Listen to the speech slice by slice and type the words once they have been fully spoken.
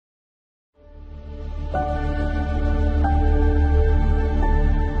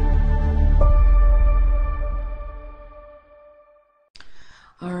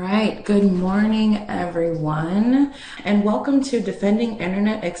Good morning, everyone, and welcome to Defending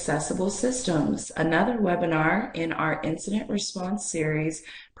Internet Accessible Systems, another webinar in our incident response series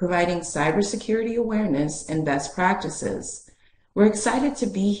providing cybersecurity awareness and best practices. We're excited to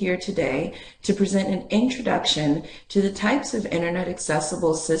be here today to present an introduction to the types of Internet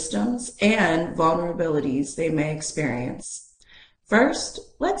accessible systems and vulnerabilities they may experience. First,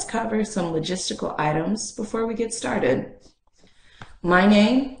 let's cover some logistical items before we get started. My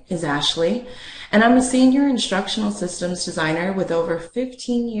name is Ashley, and I'm a senior instructional systems designer with over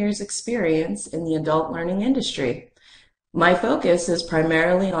 15 years experience in the adult learning industry. My focus is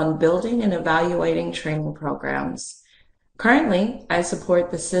primarily on building and evaluating training programs. Currently, I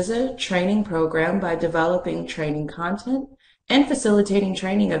support the CISA training program by developing training content and facilitating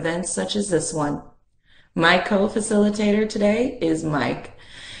training events such as this one. My co-facilitator today is Mike.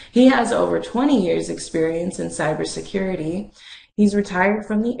 He has over 20 years experience in cybersecurity. He's retired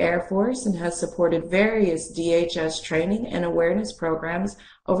from the Air Force and has supported various DHS training and awareness programs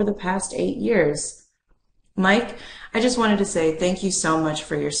over the past 8 years. Mike, I just wanted to say thank you so much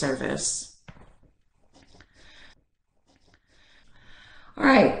for your service. All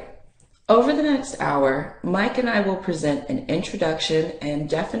right. Over the next hour, Mike and I will present an introduction and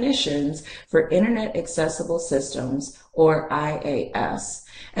definitions for Internet Accessible Systems, or IAS,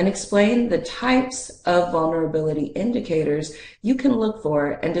 and explain the types of vulnerability indicators you can look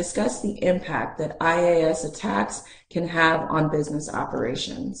for and discuss the impact that IAS attacks can have on business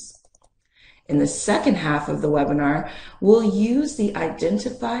operations. In the second half of the webinar, we'll use the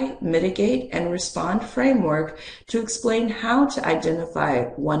Identify, Mitigate, and Respond framework to explain how to identify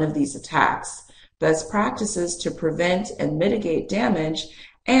one of these attacks, best practices to prevent and mitigate damage,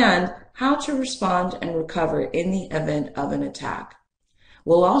 and how to respond and recover in the event of an attack.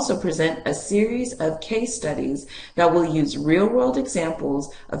 We'll also present a series of case studies that will use real-world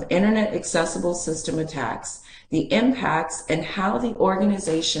examples of Internet accessible system attacks, the impacts, and how the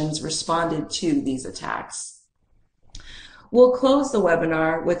organizations responded to these attacks. We'll close the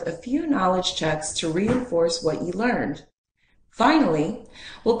webinar with a few knowledge checks to reinforce what you learned. Finally,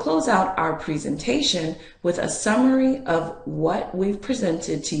 we'll close out our presentation with a summary of what we've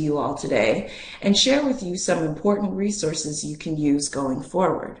presented to you all today and share with you some important resources you can use going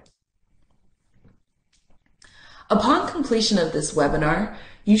forward. Upon completion of this webinar,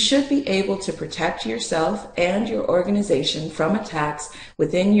 you should be able to protect yourself and your organization from attacks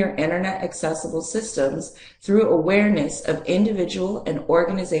within your Internet accessible systems through awareness of individual and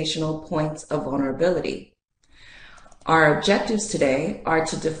organizational points of vulnerability. Our objectives today are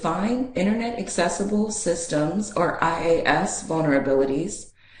to define Internet accessible systems, or IAS,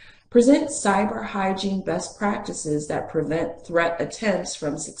 vulnerabilities, present cyber hygiene best practices that prevent threat attempts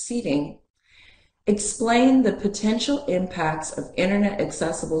from succeeding, explain the potential impacts of Internet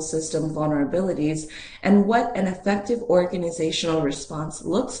accessible system vulnerabilities and what an effective organizational response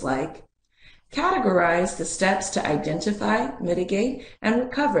looks like, categorize the steps to identify, mitigate, and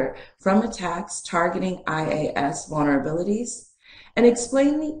recover from attacks targeting IAS vulnerabilities, and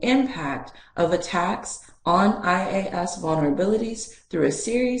explain the impact of attacks on IAS vulnerabilities through a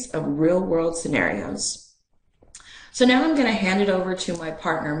series of real-world scenarios. So now I'm going to hand it over to my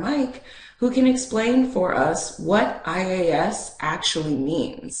partner, Mike, who can explain for us what IAS actually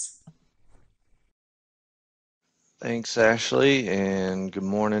means. Thanks, Ashley, and good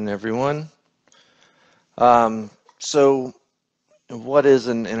morning, everyone. So what is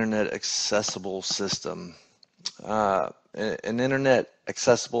an Internet accessible system? An Internet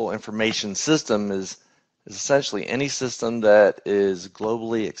accessible information system is essentially any system that is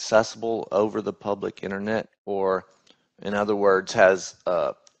globally accessible over the public Internet, or in other words, has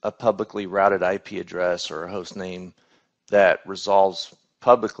a publicly routed IP address or a host name that resolves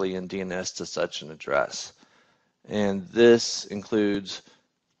publicly in DNS to such an address. And this includes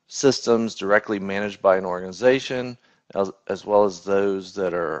systems directly managed by an organization, as well as those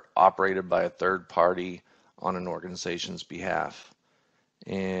that are operated by a third party on an organization's behalf.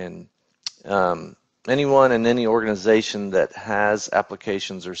 And anyone in any organization that has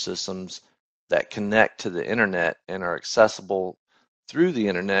applications or systems that connect to the internet and are accessible through the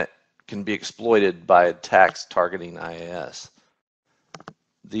internet can be exploited by attacks targeting IAS.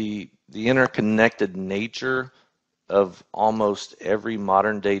 The interconnected nature of almost every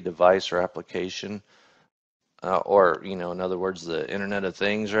modern day device or application, or in other words, the Internet of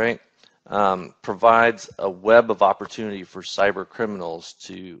Things, right, provides a web of opportunity for cyber criminals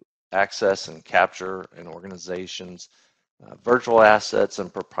to access and capture an organization's virtual assets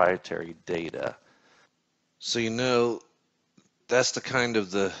and proprietary data. So that's the kind of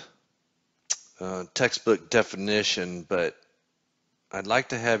the textbook definition, but I'd like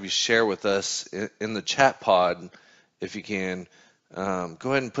to have you share with us in the chat pod, if you can. Go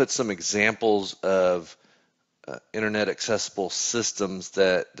ahead and put some examples of internet accessible systems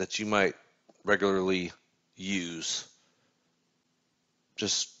that you might regularly use.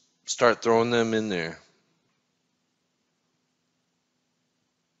 Just start throwing them in there.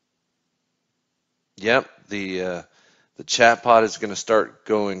 Yep, the chat pod is going to start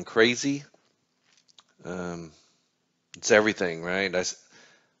going crazy. It's everything, right? I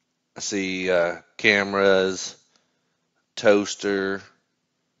see cameras, toaster,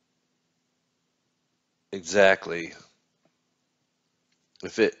 exactly.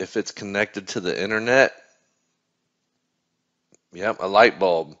 If it's connected to the internet, yep, a light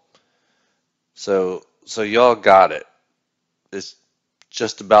bulb. So y'all got it. It's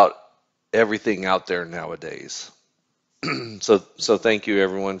just about everything out there nowadays. So thank you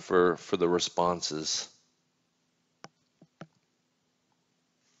everyone for the responses.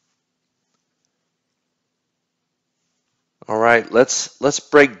 All right, let's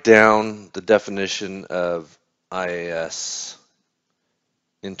break down the definition of IAS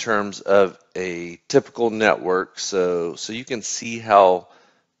in terms of a typical network, so you can see how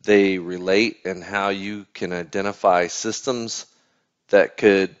they relate and how you can identify systems that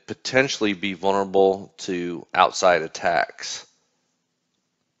could potentially be vulnerable to outside attacks.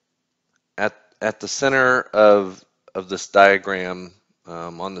 At the center of this diagram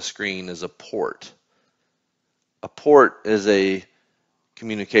on the screen is a port. A port is a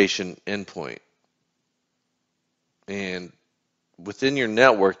communication endpoint, and within your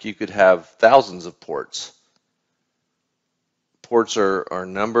network you could have thousands of ports. Ports are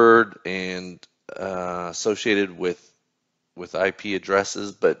numbered and associated with IP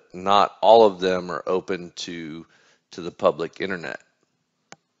addresses, but not all of them are open to the public internet.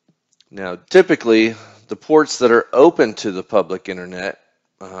 Now, typically, the ports that are open to the public internet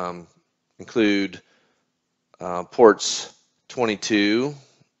include ports 22,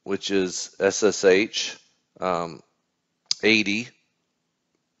 which is SSH, 80,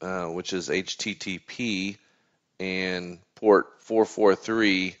 which is HTTP, and port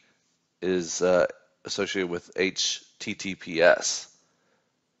 443 is associated with HTTPS.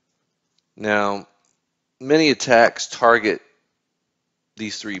 Now, many attacks target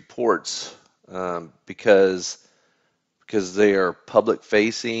these three ports because they are public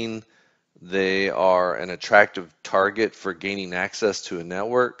facing, they are an attractive target for gaining access to a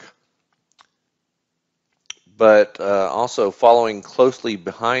network, but also following closely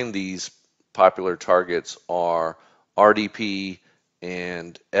behind these popular targets are RDP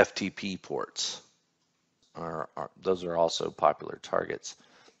and FTP ports. Those are also popular targets.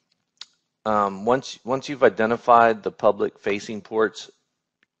 Once you've identified the public facing ports,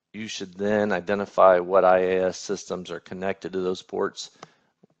 you should then identify what IAS systems are connected to those ports,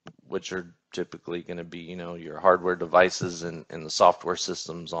 which are typically going to be, your hardware devices and the software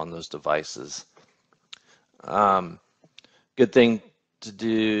systems on those devices. Good thing to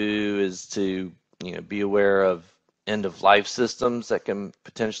do is to, be aware of end-of-life systems that can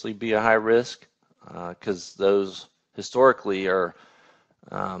potentially be a high risk, because those historically are,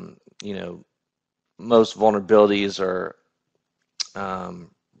 most vulnerabilities are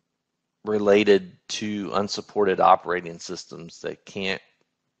related to unsupported operating systems that can't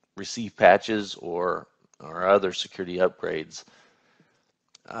receive patches or other security upgrades.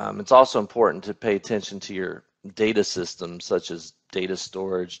 It's also important to pay attention to your data systems, such as data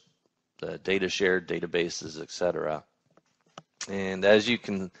storage, data shared databases, etc. And as you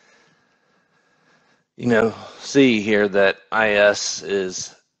can, see here, that IS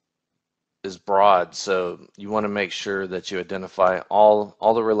is broad, so you want to make sure that you identify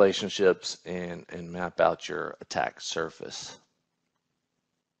all the relationships and map out your attack surface.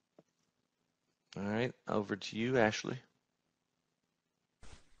 All right, over to you, Ashley.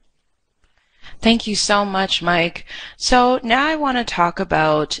 Thank you so much, Mike. So now I want to talk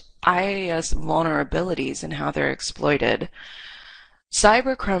about IAS vulnerabilities and how they're exploited.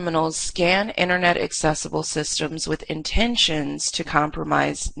 Cybercriminals scan internet accessible systems with intentions to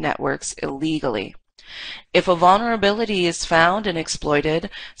compromise networks illegally. If a vulnerability is found and exploited,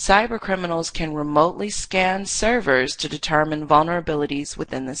 cybercriminals can remotely scan servers to determine vulnerabilities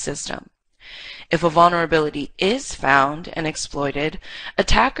within the system. If a vulnerability is found and exploited,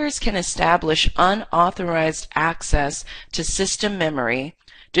 attackers can establish unauthorized access to system memory,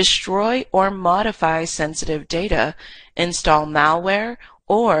 destroy or modify sensitive data, install malware,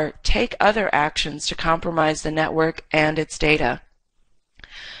 or take other actions to compromise the network and its data.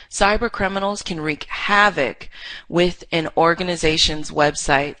 Cyber criminals can wreak havoc with an organization's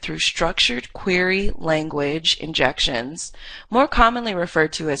website through structured query language injections, more commonly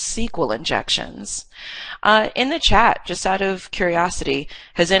referred to as SQL injections. In the chat, just out of curiosity,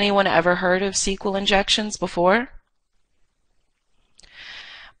 has anyone ever heard of SQL injections before?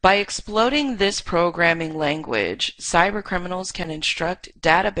 By exploiting this programming language, cybercriminals can instruct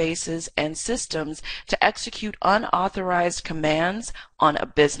databases and systems to execute unauthorized commands on a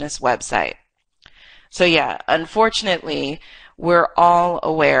business website. So yeah, unfortunately, we're all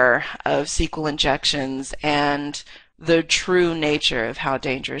aware of SQL injections and the true nature of how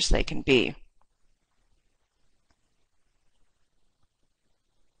dangerous they can be.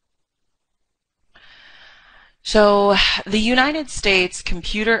 So, the United States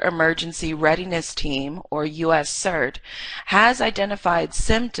Computer Emergency Readiness Team, or US CERT, has identified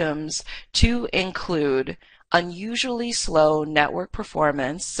symptoms to include unusually slow network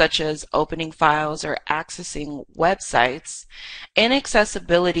performance, such as opening files or accessing websites,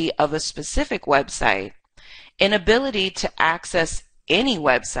 inaccessibility of a specific website, inability to access any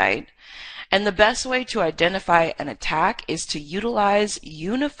website, and the best way to identify an attack is to utilize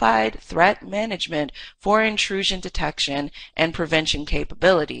unified threat management for intrusion detection and prevention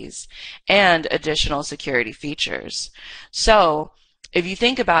capabilities and additional security features. So, if you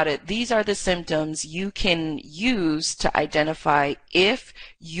think about it, these are the symptoms you can use to identify if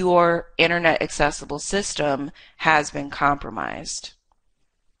your internet accessible system has been compromised.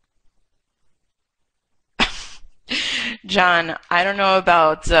 John, I don't know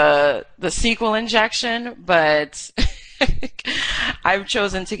about the SQL injection, but I've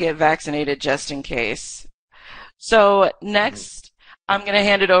chosen to get vaccinated just in case. So next, I'm going to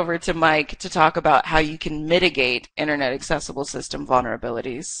hand it over to Mike to talk about how you can mitigate internet accessible system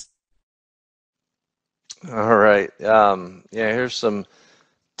vulnerabilities. All right. Yeah, here's some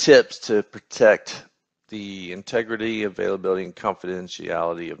tips to protect the integrity, availability, and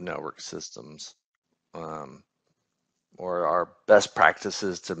confidentiality of network systems, or our best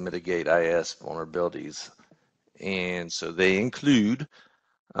practices to mitigate IS vulnerabilities. And so they include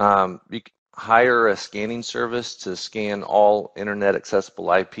you hire a scanning service to scan all internet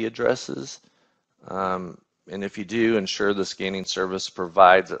accessible IP addresses. And if you do, ensure the scanning service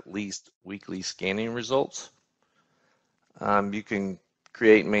provides at least weekly scanning results. You can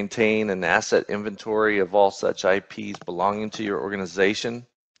create and maintain an asset inventory of all such IPs belonging to your organization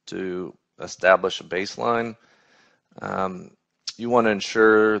to establish a baseline. You want to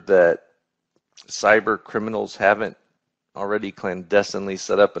ensure that cyber criminals haven't already clandestinely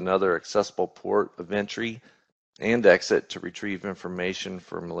set up another accessible port of entry and exit to retrieve information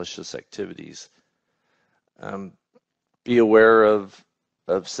for malicious activities. Be aware of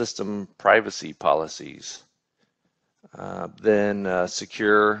system privacy policies. Then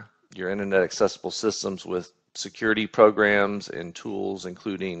secure your internet accessible systems with security programs and tools,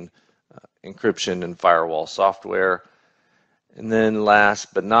 including encryption and firewall software. And then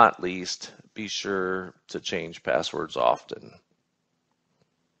last but not least, be sure to change passwords often.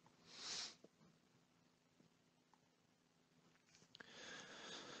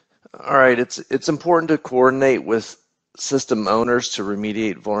 All right, it's important to coordinate with system owners to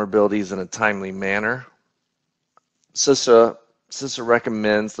remediate vulnerabilities in a timely manner. CISA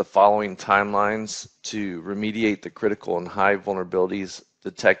recommends the following timelines to remediate the critical and high vulnerabilities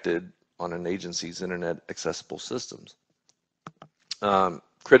detected on an agency's internet accessible systems.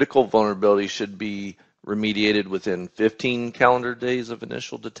 Critical vulnerabilities should be remediated within 15 calendar days of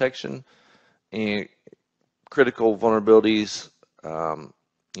initial detection, and critical vulnerabilities,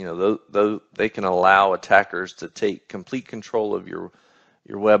 they can allow attackers to take complete control of your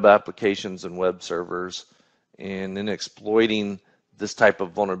web applications and web servers. And in exploiting this type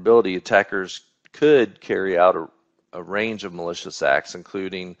of vulnerability, attackers could carry out a range of malicious acts,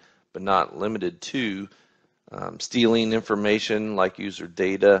 including but not limited to stealing information like user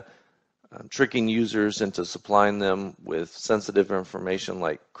data, tricking users into supplying them with sensitive information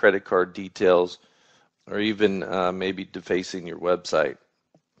like credit card details, or even maybe defacing your website.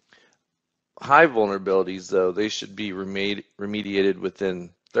 High vulnerabilities, though, they should be remediated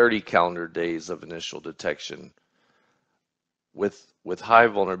within 30 calendar days of initial detection. With high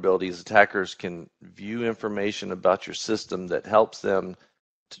vulnerabilities, attackers can view information about your system that helps them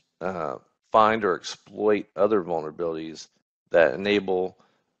find or exploit other vulnerabilities that enable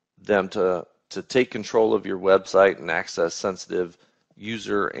them to take control of your website and access sensitive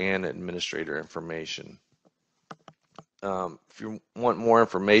user and administrator information. If you want more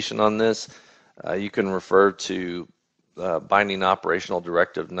information on this, you can refer to Binding Operational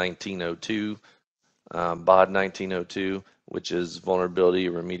Directive 1902, BOD 1902, which is vulnerability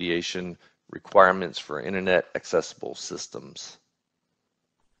remediation requirements for internet accessible systems.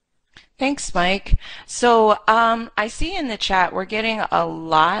 Thanks, Mike. So I see in the chat we're getting a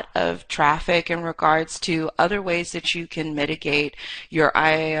lot of traffic in regards to other ways that you can mitigate your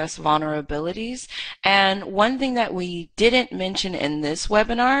IIS vulnerabilities. And one thing that we didn't mention in this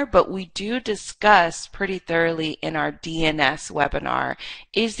webinar, but we do discuss pretty thoroughly in our DNS webinar,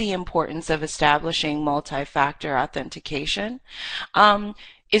 is the importance of establishing multi-factor authentication.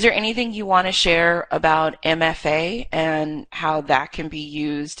 Is there anything you want to share about MFA and how that can be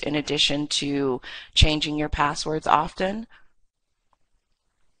used in addition to changing your passwords often?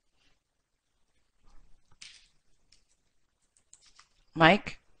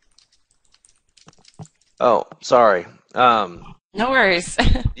 Mike? Oh, sorry. No worries.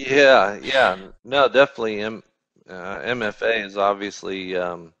 No, definitely. MFA is obviously,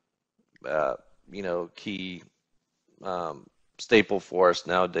 key staple for us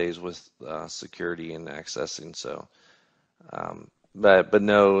nowadays with security and accessing. So, but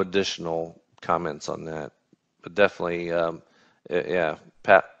no additional comments on that. But definitely, yeah,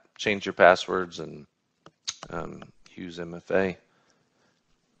 change your passwords and use MFA.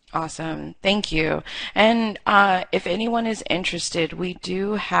 Awesome. Thank you. And if anyone is interested, we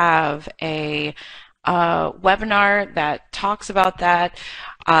do have a webinar that talks about that.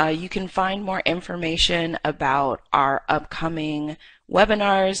 You can find more information about our upcoming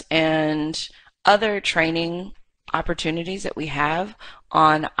webinars and other training opportunities that we have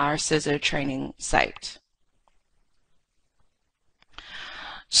on our CISA training site.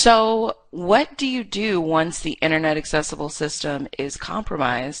 So what do you do once the internet accessible system is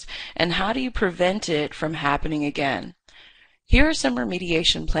compromised, and how do you prevent it from happening again? Here are some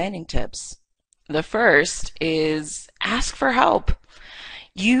remediation planning tips. The first is ask for help.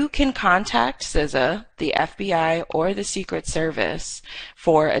 You can contact CISA, the FBI, or the Secret Service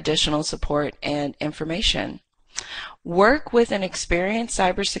for additional support and information. Work with an experienced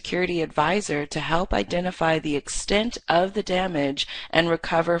cybersecurity advisor to help identify the extent of the damage and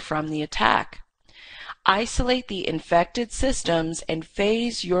recover from the attack. Isolate the infected systems and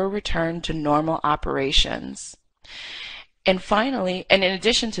phase your return to normal operations. And finally, and in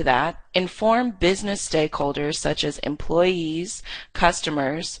addition to that, inform business stakeholders such as employees,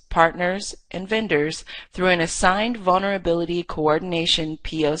 customers, partners, and vendors through an assigned vulnerability coordination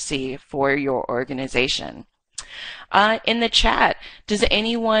POC for your organization. In the chat, does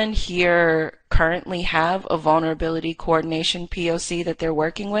anyone here currently have a vulnerability coordination POC that they're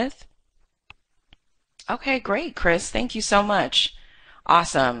working with? Okay, great, Chris. Thank you so much.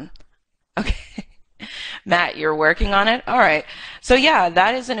 Awesome. Okay. Matt, you're working on it? All right. So yeah,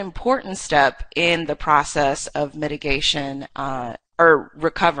 that is an important step in the process of mitigation or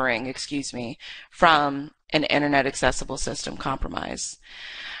recovering, excuse me, from an internet accessible system compromise.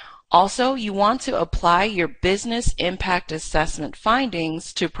 Also, you want to apply your business impact assessment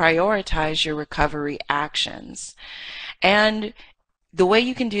findings to prioritize your recovery actions. And the way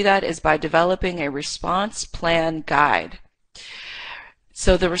you can do that is by developing a response plan guide.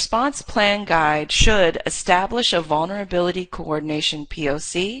 So the response plan guide should establish a vulnerability coordination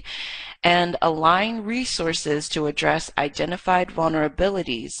POC and align resources to address identified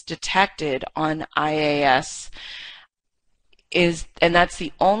vulnerabilities detected on IAS. And that's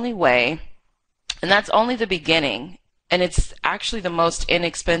the only way, and that's only the beginning, and it's actually the most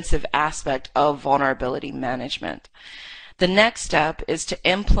inexpensive aspect of vulnerability management. The next step is to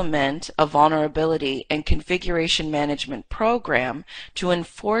implement a vulnerability and configuration management program to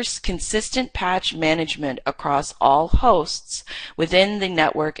enforce consistent patch management across all hosts within the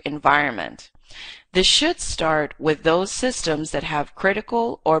network environment. This should start with those systems that have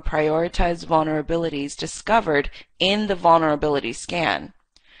critical or prioritized vulnerabilities discovered in the vulnerability scan.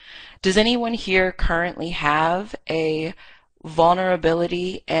 Does anyone here currently have a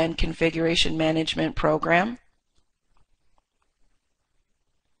vulnerability and configuration management program?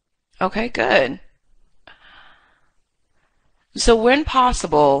 Okay, good. So when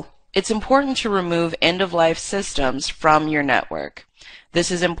possible, it's important to remove end-of-life systems from your network. This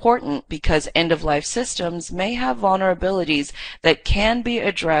is important because end-of-life systems may have vulnerabilities that can be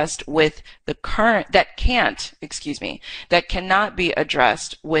addressed with the current, that cannot be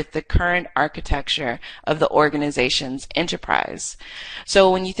addressed with the current architecture of the organization's enterprise.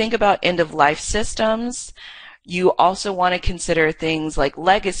 So when you think about end-of-life systems, you also want to consider things like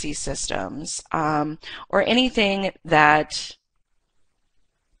legacy systems, or anything that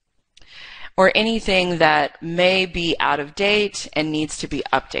may be out of date and needs to be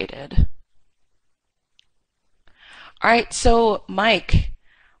updated. All right, so Mike,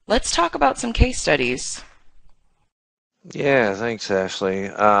 let's talk about some case studies. Yeah, thanks, Ashley.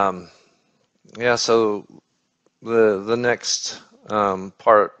 Yeah, so the next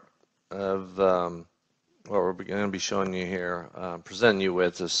part of what we're going to be showing you here, presenting you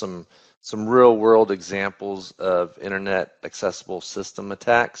with, is some real world examples of internet accessible system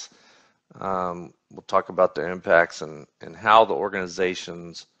attacks. We'll talk about their impacts and how the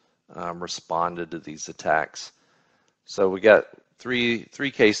organizations responded to these attacks. So we got three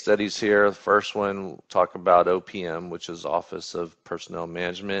case studies here. The first one, we'll talk about OPM, which is Office of Personnel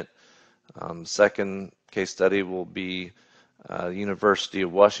Management. Second case study will be University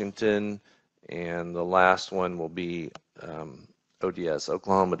of Washington, and the last one will be ODS,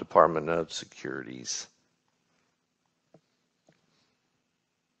 Oklahoma Department of Securities.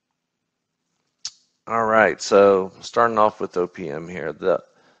 All right, so starting off with OPM here. The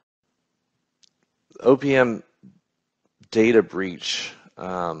OPM data breach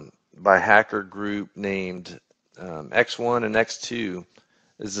by hacker group named X1 and X2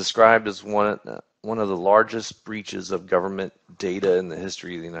 is described as one of the largest breaches of government data in the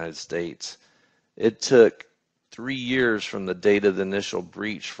history of the United States. It took 3 years from the date of the initial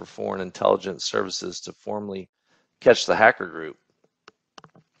breach for foreign intelligence services to formally catch the hacker group.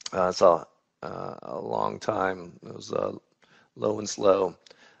 It's a long time. It was low and slow.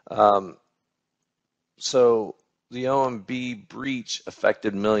 So the OMB breach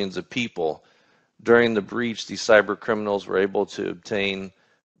affected millions of people. During the breach, these cyber criminals were able to obtain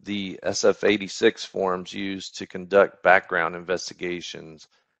the SF-86 forms used to conduct background investigations.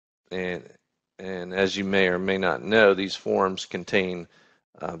 And as you may or may not know, these forms contain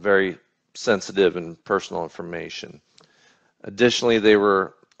very sensitive and personal information. Additionally, they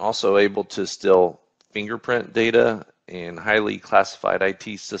were also able to steal fingerprint data and highly classified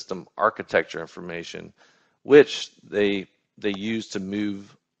IT system architecture information, which they used to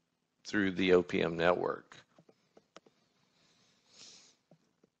move through the OPM network.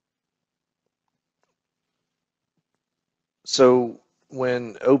 So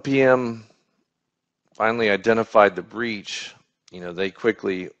when OPM finally identified the breach, they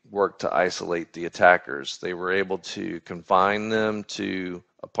quickly worked to isolate the attackers. They were able to confine them to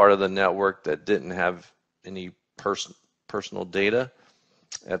a part of the network that didn't have any personal data.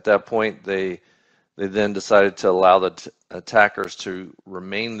 At that point, they then decided to allow the attackers to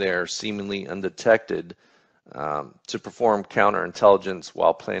remain there seemingly undetected to perform counterintelligence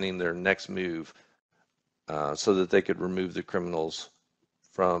while planning their next move so that they could remove the criminals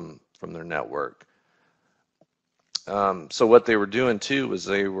from their network. So what they were doing too was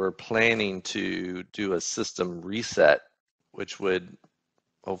they were planning to do a system reset, which would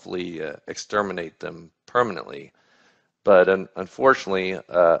hopefully exterminate them permanently. But unfortunately,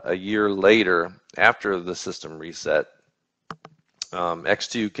 a year later, after the system reset,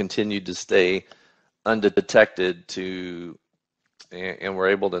 X2 continued to stay undetected and were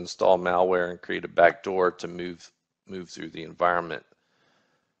able to install malware and create a backdoor to move through the environment.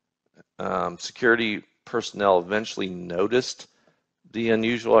 Security personnel eventually noticed the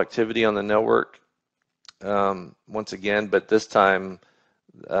unusual activity on the network once again, but this time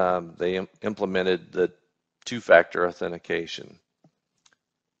they implemented the two-factor authentication.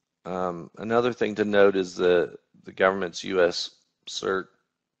 Another thing to note is the government's U.S. CERT,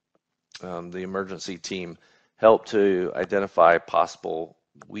 the emergency team, helped to identify possible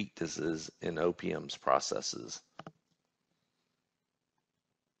weaknesses in OPM's processes.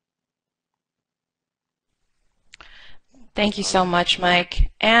 Thank you so much, Mike.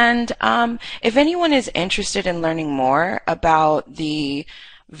 And if anyone is interested in learning more about the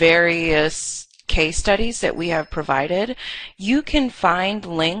various case studies that we have provided, you can find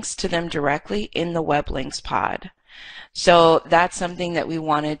links to them directly in the web links pod. So that's something that we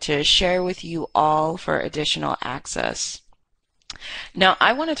wanted to share with you all for additional access. Now,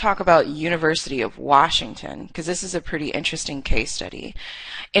 I want to talk about University of Washington because this is a pretty interesting case study.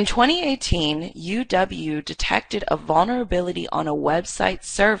 In 2018, UW detected a vulnerability on a website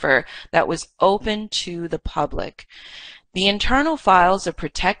server that was open to the public. The internal files of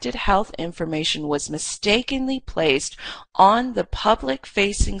protected health information was mistakenly placed on the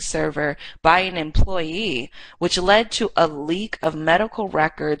public-facing server by an employee, which led to a leak of medical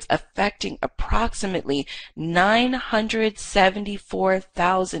records affecting approximately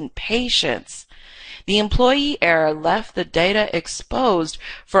 974,000 patients. The employee error left the data exposed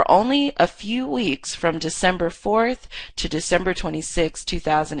for only a few weeks from December 4th to December 26,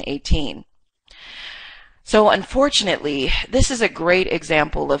 2018. So unfortunately, this is a great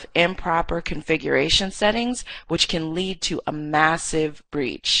example of improper configuration settings, which can lead to a massive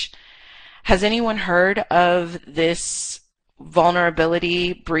breach. Has anyone heard of this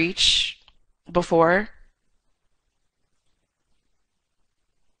vulnerability breach before?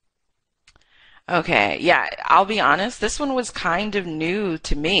 Okay, yeah, I'll be honest, this one was kind of new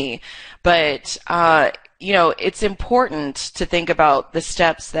to me, but it's important to think about the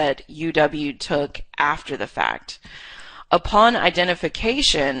steps that UW took after the fact. Upon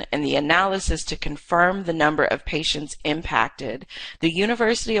identification and the analysis to confirm the number of patients impacted, the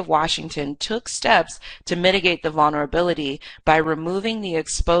University of Washington took steps to mitigate the vulnerability by removing the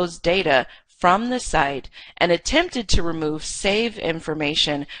exposed data from the site and attempted to remove save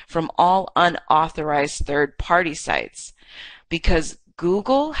information from all unauthorized third-party sites. Because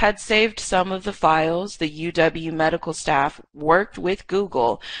Google had saved some of the files, the UW medical staff worked with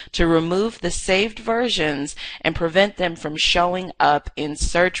Google to remove the saved versions and prevent them from showing up in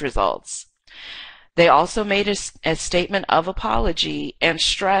search results. They also made a statement of apology and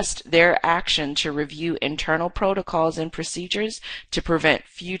stressed their action to review internal protocols and procedures to prevent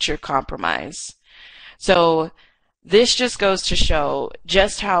future compromise. So this just goes to show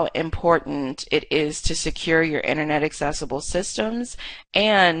just how important it is to secure your internet accessible systems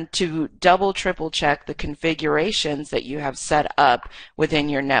and to double, triple check the configurations that you have set up within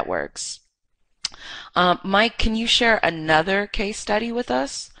your networks. Mike, can you share another case study with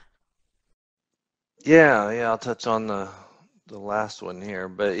us? Yeah, I'll touch on the last one here,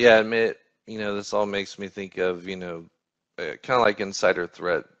 but yeah, admit, this all makes me think of, kind of like insider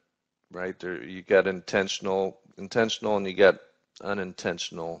threat, right? There, you got intentional, and you got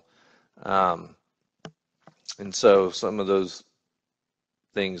unintentional. Um, and so some of those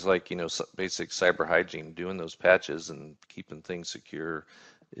things like, basic cyber hygiene, doing those patches and keeping things secure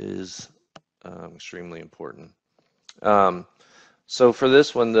is extremely important. So for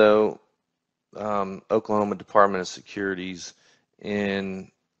this one though, Oklahoma Department of Securities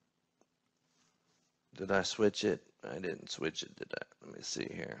in, did I switch it? I didn't switch it, did I? Let me see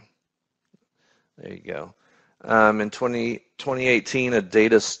here. There you go. In 2018, a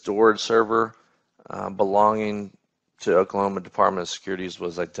data storage server belonging to Oklahoma Department of Securities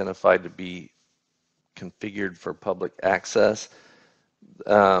was identified to be configured for public access.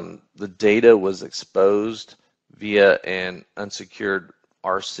 The data was exposed via an unsecured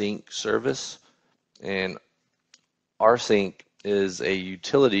rsync service, and rsync is a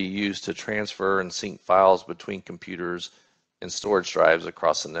utility used to transfer and sync files between computers and storage drives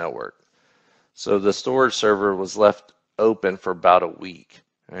across the network. So the storage server was left open for about a week.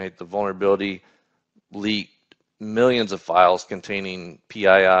 Right? The vulnerability leaked millions of files containing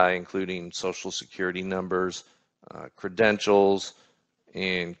PII, including social security numbers, credentials,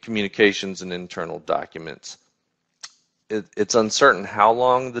 and communications and internal documents. It's uncertain how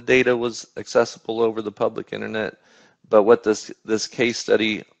long the data was accessible over the public internet, but what this case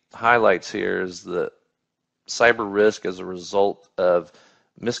study highlights here is the cyber risk as a result of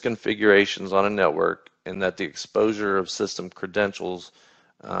misconfigurations on a network, and that the exposure of system credentials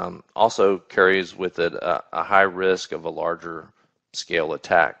also carries with it a high risk of a larger scale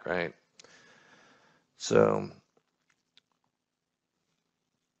attack, right? So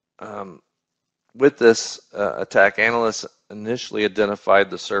with this attack, analysts initially identified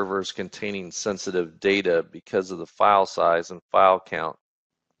the servers containing sensitive data because of the file size and file count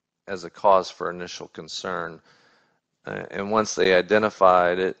as a cause for initial concern. And once they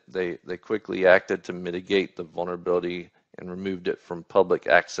identified it, they quickly acted to mitigate the vulnerability and removed it from public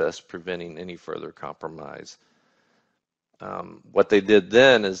access, preventing any further compromise. What they did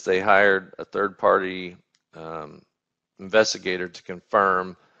then is they hired a third-party investigator to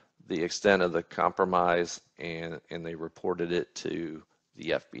confirm the extent of the compromise, and they reported it to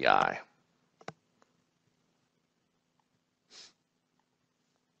the FBI.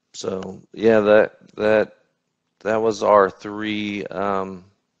 So yeah, that was our three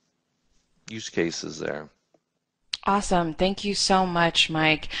use cases there. Awesome. Thank you so much,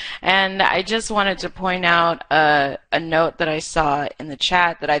 Mike. And I just wanted to point out a note that I saw in the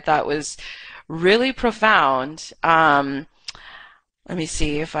chat that I thought was really profound. Let me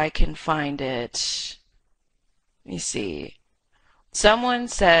see if I can find it. Let me see. Someone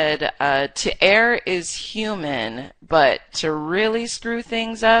said, to err is human, but to really screw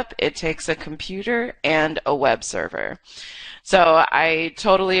things up, it takes a computer and a web server. So I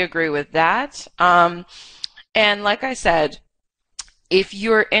totally agree with that. And like I said, if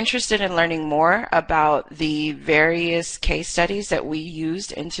you're interested in learning more about the various case studies that we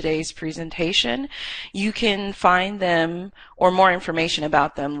used in today's presentation, you can find them or more information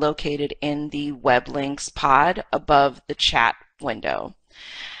about them located in the web links pod above the chat window.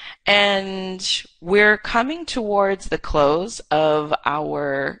 And we're coming towards the close of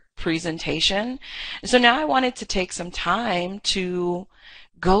our presentation. So now I wanted to take some time to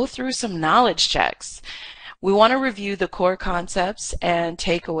go through some knowledge checks. we want to review the core concepts and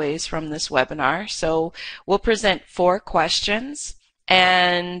takeaways from this webinar. So we'll present 4 questions,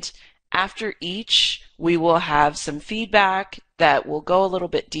 and after each, we will have some feedback that will go a little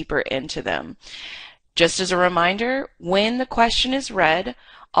bit deeper into them. Just as a reminder, when the question is read,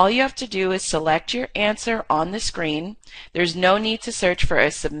 all you have to do is select your answer on the screen. There's no need to search for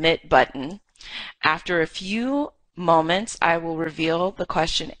a submit button. After a few moments, I will reveal the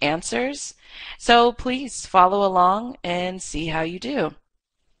question answers. So please follow along and see how you do.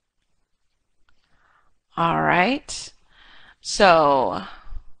 All right. So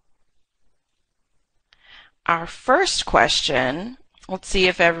our first question, let's see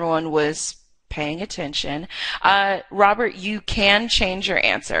if everyone was paying attention. Robert, you can change your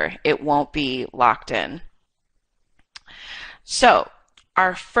answer. It won't be locked in. So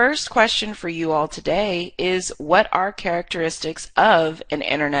our first question for you all today is, what are characteristics of an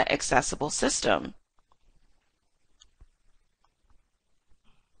internet accessible system?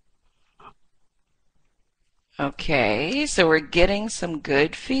 Okay, so we're getting some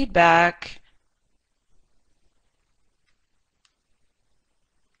good feedback.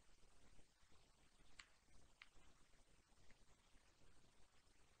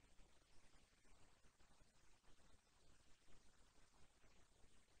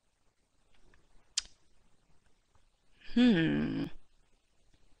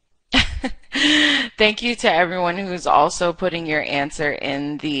 Thank you to everyone who's also putting your answer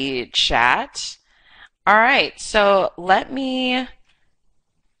in the chat. All right, so let me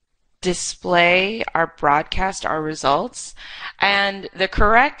display our broadcast, our results. And the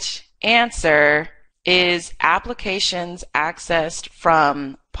correct answer is applications accessed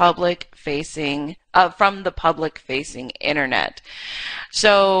from the public facing internet.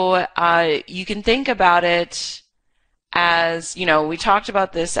 So you can think about it as, we talked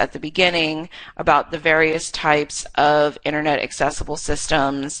about this at the beginning about the various types of internet accessible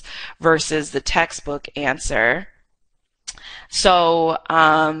systems versus the textbook answer. So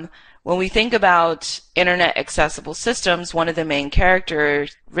when we think about internet accessible systems, one of the main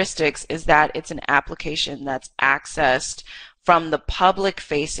characteristics is that it's an application that's accessed from the public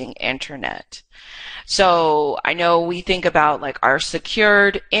facing internet. So I know we think about like our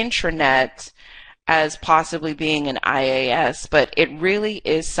secured intranet as possibly being an IAS, but it really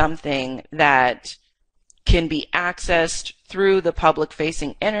is something that can be accessed through the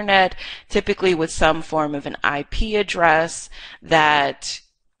public-facing internet, typically with some form of an IP address that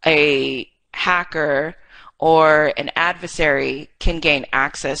a hacker or an adversary can gain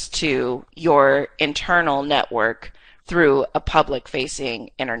access to your internal network through a public-facing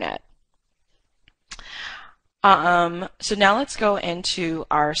internet. So now let's go into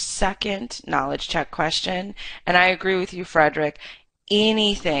our second knowledge check question. And I agree with you, Frederick.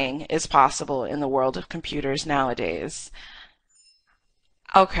 Anything is possible in the world of computers nowadays.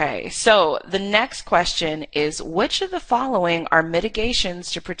 Okay, so the next question is, which of the following are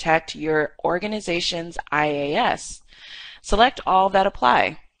mitigations to protect your organization's IAS? Select all that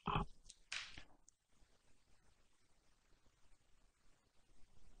apply.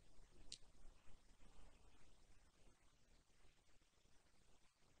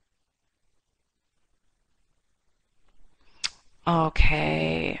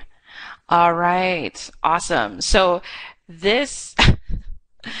 Okay. All right. Awesome. So this,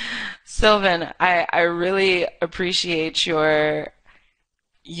 Sylvan, I really appreciate your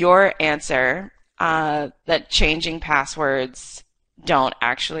answer that changing passwords don't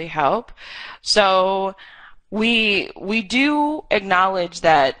actually help. So we do acknowledge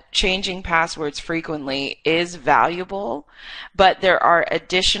that changing passwords frequently is valuable, but there are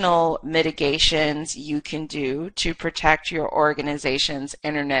additional mitigations you can do to protect your organization's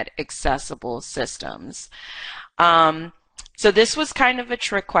internet accessible systems. So this was kind of a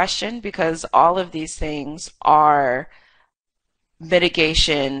trick question because all of these things are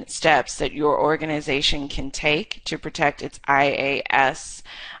mitigation steps that your organization can take to protect its IAS,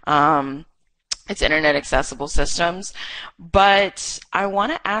 its internet accessible systems. But I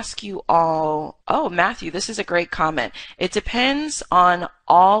want to ask you all, oh, Matthew, this is a great comment. It depends on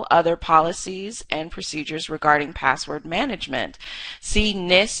all other policies and procedures regarding password management. See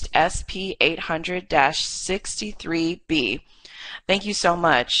NIST SP 800-63B. Thank you so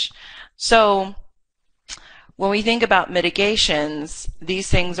much. So when we think about mitigations,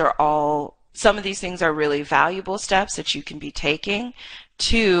 some of these things are really valuable steps that you can be taking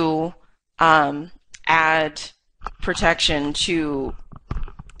to add protection to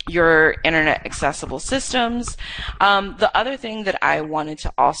your internet accessible systems. The other thing that I wanted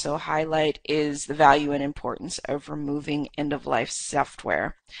to also highlight is the value and importance of removing end-of-life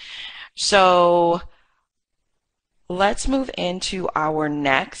software. So let's move into our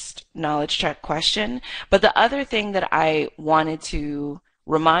next knowledge check question. But the other thing that I wanted to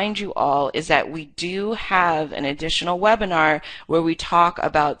remind you all is that we do have an additional webinar where we talk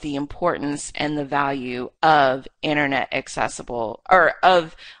about the importance and the value of internet accessible or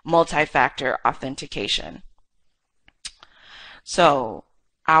of multi-factor authentication. So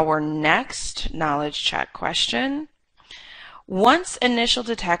our next knowledge check question. Once initial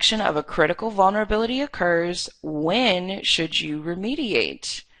detection of a critical vulnerability occurs, when should you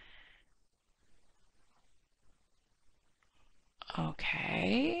remediate?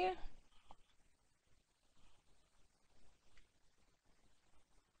 Okay.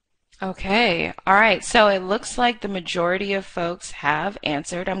 Okay. All right. So it looks like the majority of folks have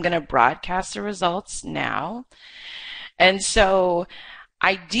answered. I'm going to broadcast the results now. And so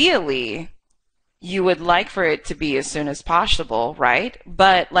ideally, you would like for it to be as soon as possible, right?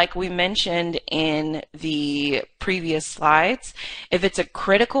 But like we mentioned in the previous slides, if it's a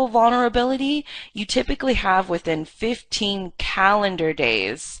critical vulnerability, you typically have within 15 calendar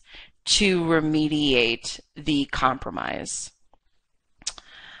days to remediate the compromise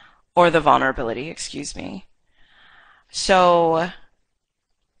or the vulnerability, excuse me. So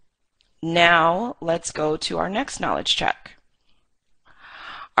now let's go to our next knowledge check.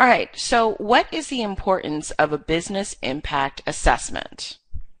 All right, so what is the importance of a business impact assessment?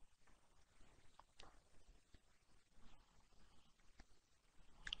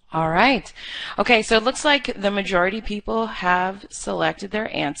 All right. Okay, so it looks like the majority of people have selected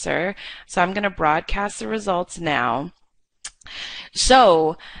their answer. So I'm going to broadcast the results now.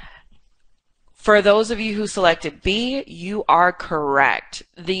 So for those of you who selected B, you are correct.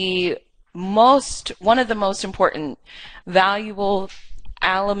 One of the most important valuable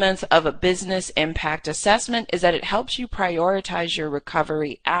elements of a business impact assessment is that it helps you prioritize your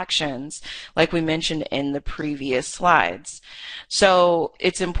recovery actions, like we mentioned in the previous slides. So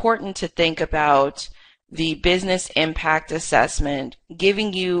it's important to think about the business impact assessment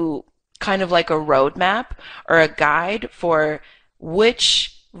giving you kind of like a roadmap or a guide for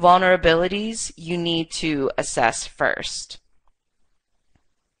which vulnerabilities you need to assess first.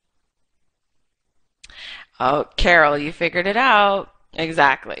 Oh, Carol, you figured it out.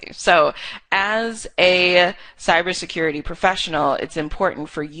 Exactly. So as a cybersecurity professional, it's important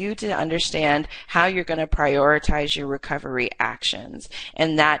for you to understand how you're going to prioritize your recovery actions.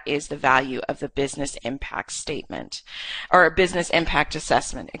 And that is the value of the business impact statement or a business impact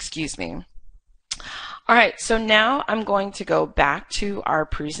assessment, excuse me. All right, so now I'm going to go back to our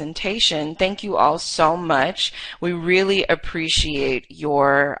presentation. Thank you all so much. We really appreciate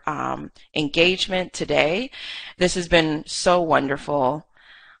your engagement today. This has been so wonderful.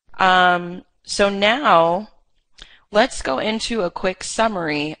 So now let's go into a quick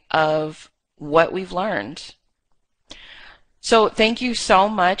summary of what we've learned. So thank you so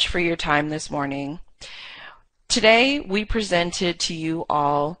much for your time this morning. Today we presented to you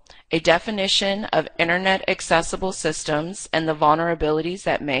all a definition of internet accessible systems and the vulnerabilities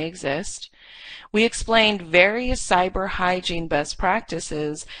that may exist. We explained various cyber hygiene best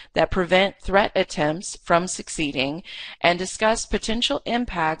practices that prevent threat attempts from succeeding and discussed potential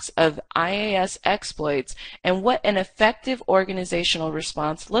impacts of IAS exploits and what an effective organizational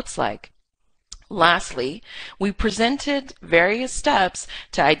response looks like. Lastly, we presented various steps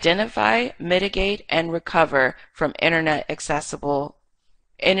to identify, mitigate, and recover from internet accessible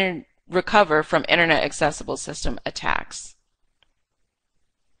system attacks.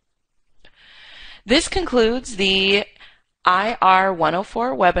 This concludes the IR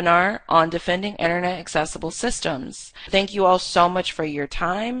 104 webinar on defending internet accessible systems. Thank you all so much for your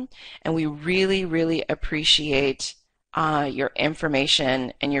time, and we really, really appreciate your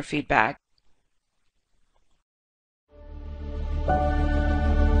information and your feedback.